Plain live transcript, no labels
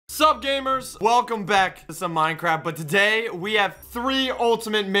Sup gamers, welcome back to some Minecraft, but today we have 3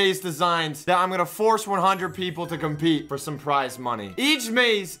 ultimate maze designs that I'm gonna force 100 people to compete for some prize money. Each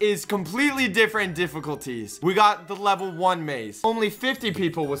maze is completely different difficulties. We got the level 1 maze, only 50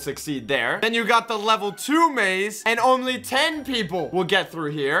 people will succeed there. Then you got the level 2 maze, and only 10 people will get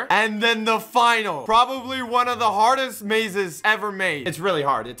through here. And then the final, probably one of the hardest mazes ever made. It's really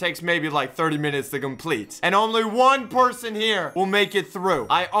hard, it takes maybe like 30 minutes to complete, and only 1 person here will make it through.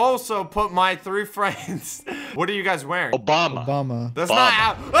 I also put my 3 friends. What are you guys wearing? Obama. That's not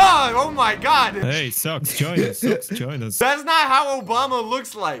how. Oh my god. Hey, Sucks, join us. Sucks, join us. That's not how Obama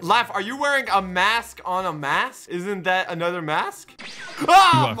looks like. Laugh, are you wearing a mask on a mask? Isn't that another mask?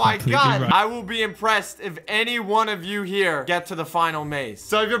 Oh my god. Right. I will be impressed if any one of you here get to the final maze.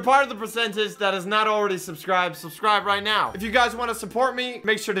 So if you're part of the percentage that is not already subscribed, subscribe right now. If you guys want to support me,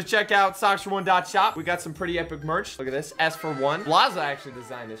 make sure to check out socksfor1.shop. We got some pretty epic merch. Look at this. S for 1. Plaza actually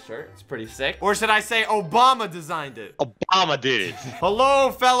designed this shirt. It's pretty sick. Or should I say Obama designed it? Obama did it.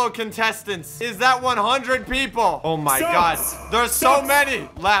 Hello, fellow contestants. Is that 100 people? Oh my god. There's so many.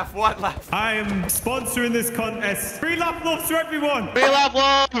 Laugh. What laugh? I am sponsoring this contest. Free lap loaves for everyone. Free lap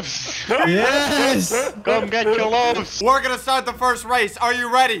loaves. Yes. Come get your loaves. We're gonna start the first race. Are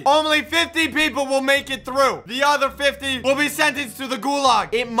you ready? Only 50 people will make it through. The other 50 will be sentenced to the gulag.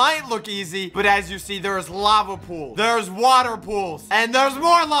 It might look easy, but as you see, there's lava pools, there's water pools, and there's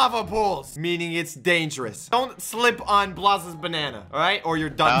more lava pools, meaning it's dangerous. Don't slip on Blaza's banana, all right? Or you're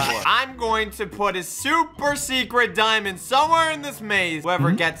done for. I'm going to put a super secret diamond somewhere in this maze.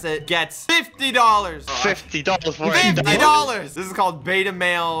 Whoever gets it gets $50. $50 for it. $50. This is called Beta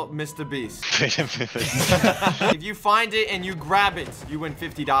Male Mr. Beast. If you find it and you grab it, you win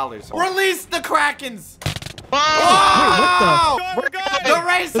 $50. Release the Krakens! Oh! Wait, what the? The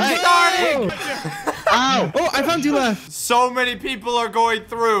race is starting! Ow! Oh, I found you left. So many people are going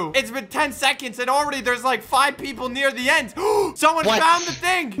through. It's been 10 seconds and already there's like 5 people near the end. Someone found the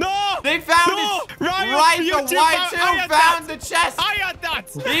thing. No! They found it. Ryan, Right, the Y2 found the chest. I had that.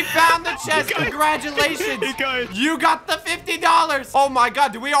 He found the chest. Congratulations. You got the $50. Oh my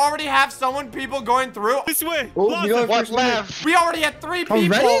god, do we already have people going through? This way. Oh, you got What's left? We already had 3 people.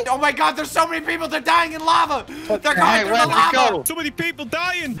 Already? Oh my god, there's so many people. They're dying in lava. They're going Hey, through where'd the they lava. go? So many people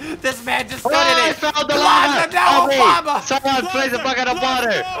dying. This man just Oh, stood in I it. found the Blaza, lava. no, Obama. Someone place a bucket of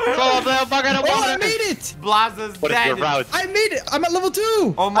water. Fill up a bucket of Oh, water. I made it. Blaza's What is your dead. route? I made it. I'm at level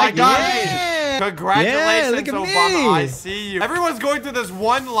 2. Oh my god. Yeah. Congratulations, Yeah, look at Obama. me. I see you. Everyone's going through this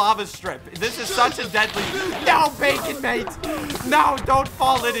one lava strip. This is such a deadly. No, bacon, mate. No, don't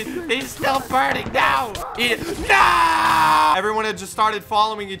fall in it. He's still burning. No. Eat it. No. Everyone had just started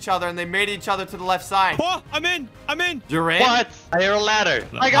following each other and they made each other to the left side. Oh, I'm in. You're in? What? I hear a ladder.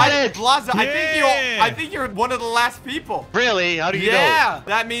 I got it. Blaza, Yeah. I think you're one of the last people. Really? How do you know? Yeah,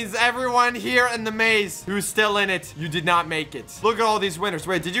 that means everyone here in the maze who's still in it, you did not make it. Look at all these winners.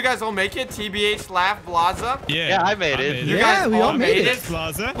 Wait, did you guys all make it? TBH, Laugh, Blaza? Yeah, I made it. You Yeah, guys we all made it.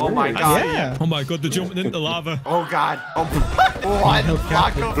 Plaza. Oh my god. Yeah. Oh my god, they're jumping into lava. Oh god. Oh, one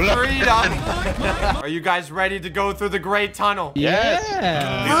block of freedom. Are you guys ready to go through the great tunnel? Yes.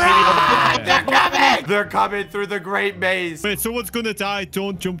 Yeah. They're coming! They're coming through the great maze. Wait, someone's gonna die.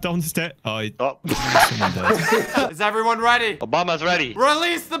 Don't jump down the stairs. Oh, Someone died. Is everyone ready? Obama's ready.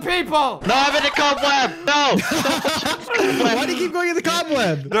 Release the people! No, I'm in the cobweb. No. Why do you keep going in the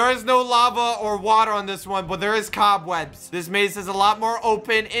cobweb? There is no lava or water on this one, but there is cobwebs. This maze is a lot more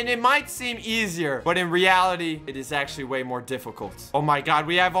open, and it might seem easier, but in reality, it is actually way more difficult. Oh my god,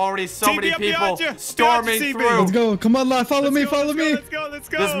 we have already so TB many up people behind you. storming Behind you, through. Let's go. Come on, lad. Follow me. Follow me. Let's go.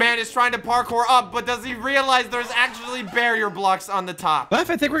 This man is trying to parkour up, but does he realize there's actually barrier blocks on the top? Laugh,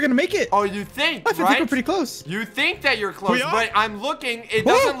 I think we're gonna make it. Oh, you think, Laugh, I right? think we're pretty close. You think that you're close, We are? but I'm looking. It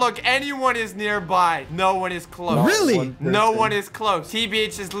doesn't look anyone is nearby. No one is close. Really? No one is close.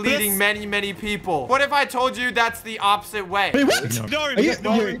 TBH is leading many people. What if I told you that's the opposite way? Wait, what? Ignore him. Are you-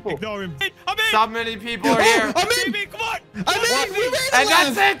 Ignore him. I'm in. So many people are here. I'm in. TB, come on. I'm in. We made it. And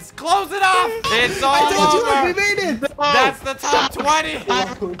Laugh. that's it. Close it off. It's all I told you, Laugh, we over. made it. That's the top 20.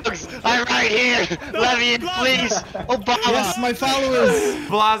 I'm right here. Let me in, please. Obama. Yes, my followers.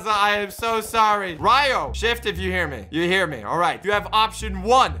 Blaza, I am so sorry. Ryo, shift if you hear me. You hear me. All right. You have option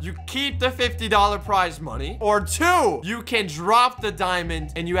 1. You keep the $50 prize money. Or 2, you can drop the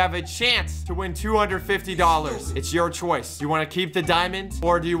diamond and you have a chance to win $250. It's your choice. Do you want to keep the diamond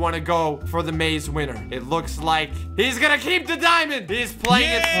or do you want to go for the maze winner? It looks like he's going to keep the diamond. He's playing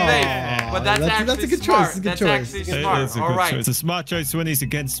it safe. But that's That's a good smart. choice. It's a good That's choice. actually It smart. is a All good right. choice. It's a smart choice when he's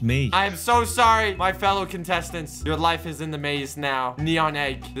against me. I am so sorry, my fellow contestants. Your life is in the maze now. Neon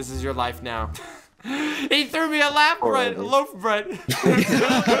Egg, this is your life now. He threw me a loaf of bread.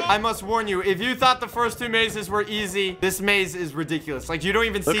 I must warn you, if you thought the first two mazes were easy, this maze is ridiculous. Like, you don't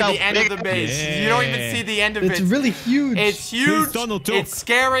even see the end of the maze. You don't even see the end of it. It's really huge. It's huge. Donald Duck. It's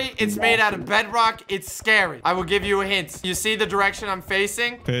scary. It's made out of bedrock. It's scary. I will give you a hint. You see the direction I'm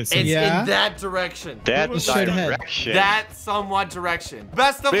facing? It's Yeah. in that direction. That Straight ahead. direction. That somewhat direction.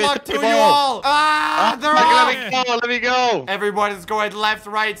 Best of Please, luck to you people. all. Ah, they're off. Let me go. Let me go. Everybody's going left,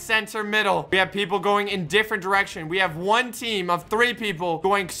 right, center, middle. We have people going in different direction. We have one team of 3 people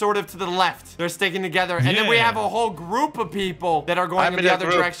going sort of to the left. They're sticking together. And then we Yeah. have a whole group of people that are going I'm in in the a other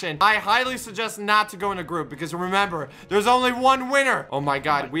group. direction. I highly suggest not to go in a group because remember, there's only one winner. Oh my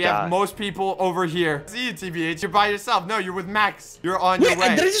God. We have God. most people over here. See you, TBH. You're by yourself. No, you're with Max. You're on your Wait, way.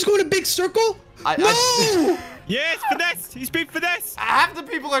 did I just go in a big circle? No! Yes, finesse. He's been finesse. Half the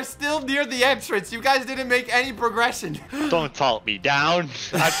people are still near the entrance. You guys didn't make any progression. Don't talk me down.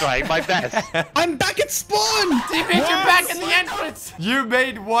 I'm trying my best. I'm back at spawn! TBH, you're back in the entrance. You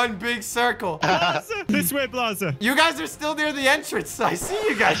made one big circle. Blazer. This way, Blazer. You guys are still near the entrance. I see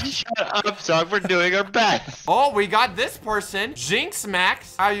you guys. Shut up, son. We're doing our best. Oh, we got this person. Jinx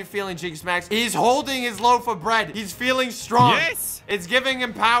Max. How are you feeling, Jinx Max? He's holding his loaf of bread. He's feeling strong. Yes. It's giving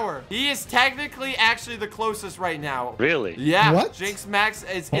him power. He is technically actually the closest right now. Really? Yeah. What? Jinx Max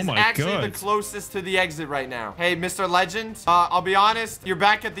is my actually the God. closest to the exit right now. Hey, Mr. Legend. I'll be honest. You're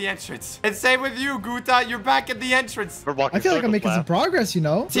back at the entrance. And same with you, Guta. You're back at the entrance. We're walking I feel like I'm circles, making some left. progress, you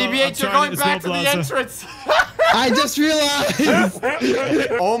know? TBH, I'm you're trying going it as back to well, the Blazer. entrance. I just realized!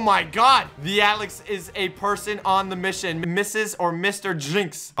 Oh my God. The Alex is a person on the mission. Mrs. or Mr.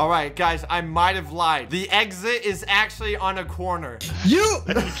 Jinx. All right, guys, I might have lied. The exit is actually on a corner. You!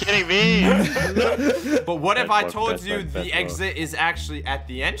 Are you kidding me? But what if I Best told best you best the best exit is actually at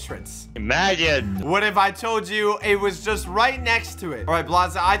the entrance? Imagine. What if I told you it was just right next to it? All right,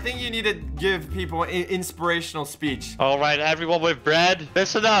 Blaza, I think you need to give people an inspirational speech. All right, everyone with bread,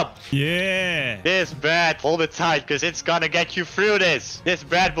 listen up. Yeah. This bread, hold it tight, because it's gonna get you through this. This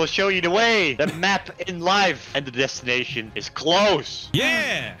bread will show you the way, the map in life, and the destination is close.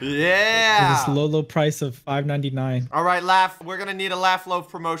 Yeah. For Yeah. this low price of $5.99. All right, Laugh. We're gonna need a Laugh Loaf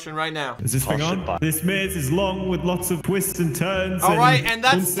promotion right now. Is this thing on? This maze is long with lots of twists and turns. All right, and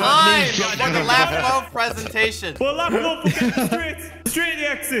that's time uncertainties. for the Laugh Loaf presentation. Well, lap loaf, we'll get straight the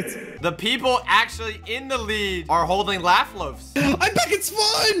exit. The people actually in the lead are holding Laugh Loaves. I'm back at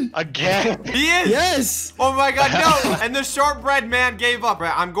spawn! Again. He is. Yes! Oh my God, no! And the shortbread man gave up.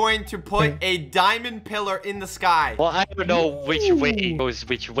 Right, I'm going to put a diamond pillar in the sky. Well, I don't know which way goes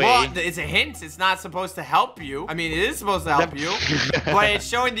which way. Well, it's a hint. It's not supposed to help you. I mean, it is supposed to help you. But it's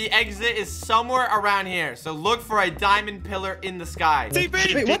showing the exit is somewhere around here. So look for a diamond pillar in the sky. Wait,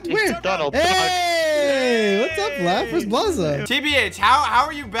 what? Where? Donald Duck. Hey! What's up, Laugh? Where's Blaza? TBH, how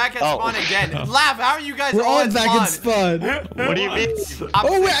are you back at Oh. spawn again? Laugh, how are you guys We're all all at back spawn? at spawn. What do you mean?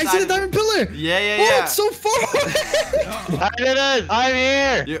 Oh, wait, I see the diamond pillar! Yeah, yeah, Oh, yeah. it's so far away! I did it.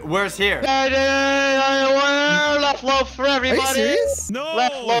 I'm here. Where's here? I did it. I left loaf for Are everybody. you serious? No.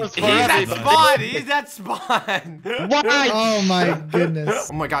 Left loaf for He's at everybody. spawn. He's at spawn. Why? Oh my goodness.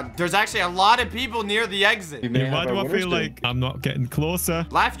 Oh my God, there's actually a lot of people near the exit. Then why do I feel like I'm not getting closer?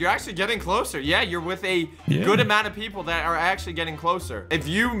 Laugh, you're actually getting closer. Yeah, you're with a Yeah. good amount of people that are actually getting closer. If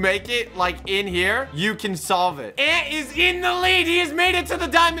you make it like in here, you can solve it. Ant is in the lead. He has made it to the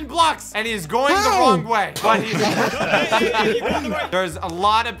diamond blocks and he's going the How? wrong way. But he's Hey, you got the right- there's a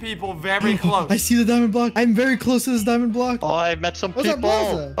lot of people very close. I see the diamond block. I'm very close to this diamond block. Oh, I met some What's up, people.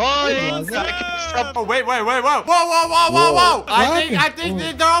 Blaza? Oh, Hey, yeah. Blaza. Gotta catch some- Oh, wait. Whoa. I think happened?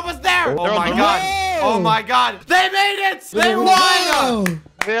 they're almost there. Oh They're my on the God. Whoa. Oh my God. They made it. They won. Wow.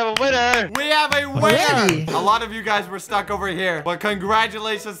 We have a winner. We have a winner. Already? A lot of you guys were stuck over here, but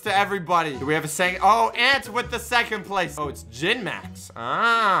congratulations to everybody. Do we have a second? Oh, Ant with the second place. Oh, it's Jin Max.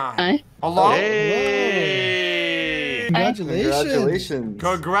 Ah. Hi. Hello. Hey. Congratulations.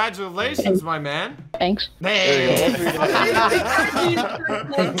 Congratulations, my man. Thanks. Hey.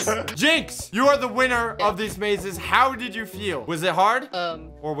 Jinx, you are the winner of these mazes. How did you feel? Was it hard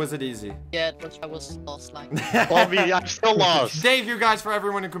or was it easy? Yeah, I was lost like. Well, I'm still lost. Thank you guys for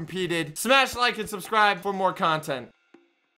everyone who competed. Smash like and subscribe for more content.